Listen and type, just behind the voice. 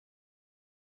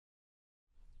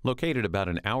Located about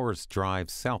an hour's drive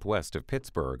southwest of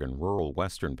Pittsburgh in rural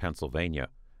western Pennsylvania,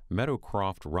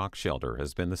 Meadowcroft Rockshelter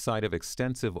has been the site of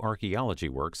extensive archaeology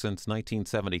work since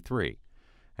 1973,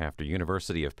 after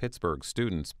University of Pittsburgh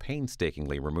students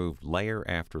painstakingly removed layer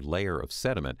after layer of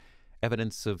sediment.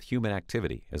 Evidence of human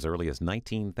activity as early as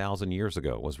 19,000 years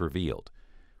ago was revealed.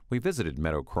 We visited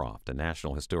Meadowcroft, a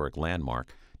National Historic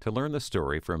Landmark, to learn the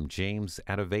story from James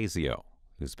Adovasio,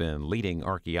 who's been leading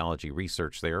archaeology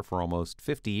research there for almost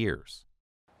 50 years.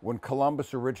 When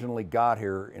Columbus originally got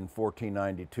here in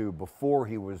 1492, before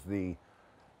he was the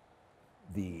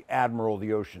admiral of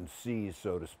the ocean seas,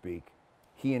 so to speak,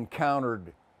 he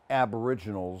encountered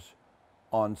aboriginals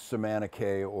on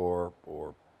Samanachey or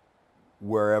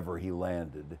wherever he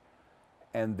landed,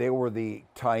 and they were the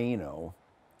Taino,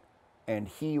 and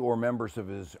he or members of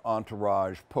his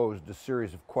entourage posed a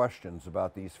series of questions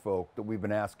about these folk that we've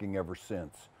been asking ever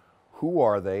since. Who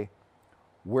are they?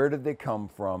 Where did they come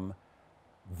from?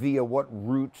 Via what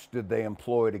routes did they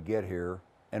employ to get here?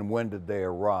 And when did they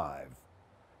arrive?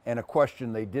 And a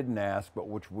question they didn't ask, but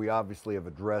which we obviously have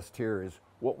addressed here, is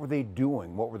what were they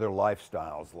doing? What were their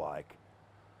lifestyles like?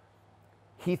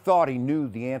 He thought he knew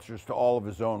the answers to all of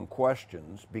his own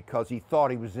questions because he thought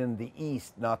he was in the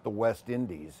East, not the West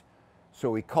Indies.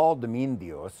 So he called them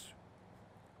Indios,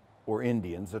 or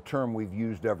Indians, a term we've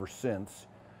used ever since.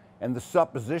 And the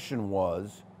supposition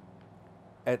was,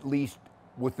 at least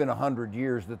within 100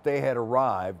 years, that they had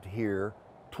arrived here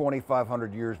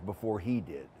 2,500 years before he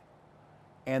did.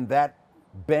 And that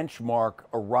benchmark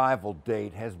arrival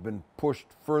date has been pushed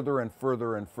further and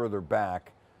further and further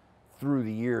back through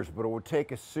the years, but it would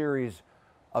take a series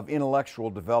of intellectual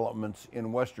developments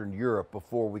in Western Europe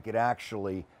before we could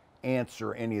actually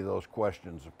answer any of those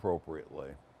questions appropriately.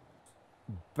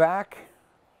 Back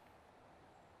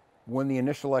when the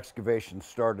initial excavation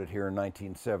started here in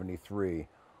 1973,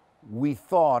 we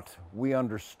thought we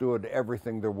understood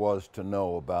everything there was to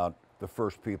know about the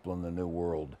first people in the New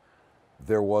World.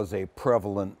 There was a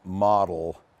prevalent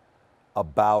model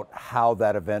about how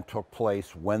that event took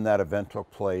place, when that event took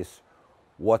place,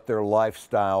 what their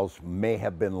lifestyles may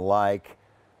have been like,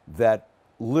 that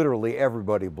literally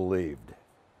everybody believed.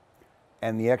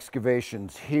 And the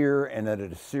excavations here and at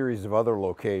a series of other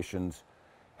locations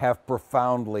have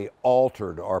profoundly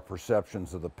altered our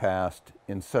perceptions of the past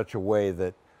in such a way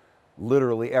that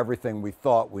literally everything we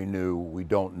thought we knew, we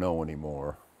don't know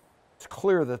anymore. It's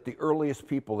clear that the earliest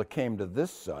people that came to this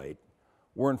site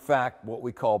were in fact what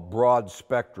we call broad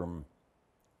spectrum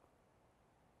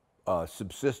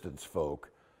subsistence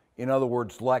folk. In other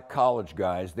words, like college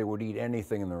guys, they would eat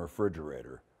anything in the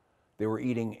refrigerator. They were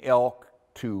eating elk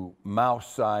to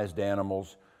mouse-sized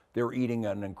animals. They were eating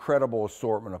an incredible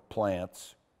assortment of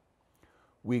plants.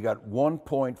 We got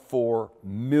 1.4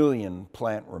 million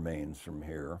plant remains from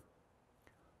here,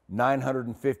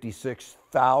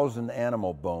 956,000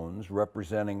 animal bones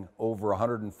representing over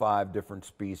 105 different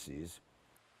species,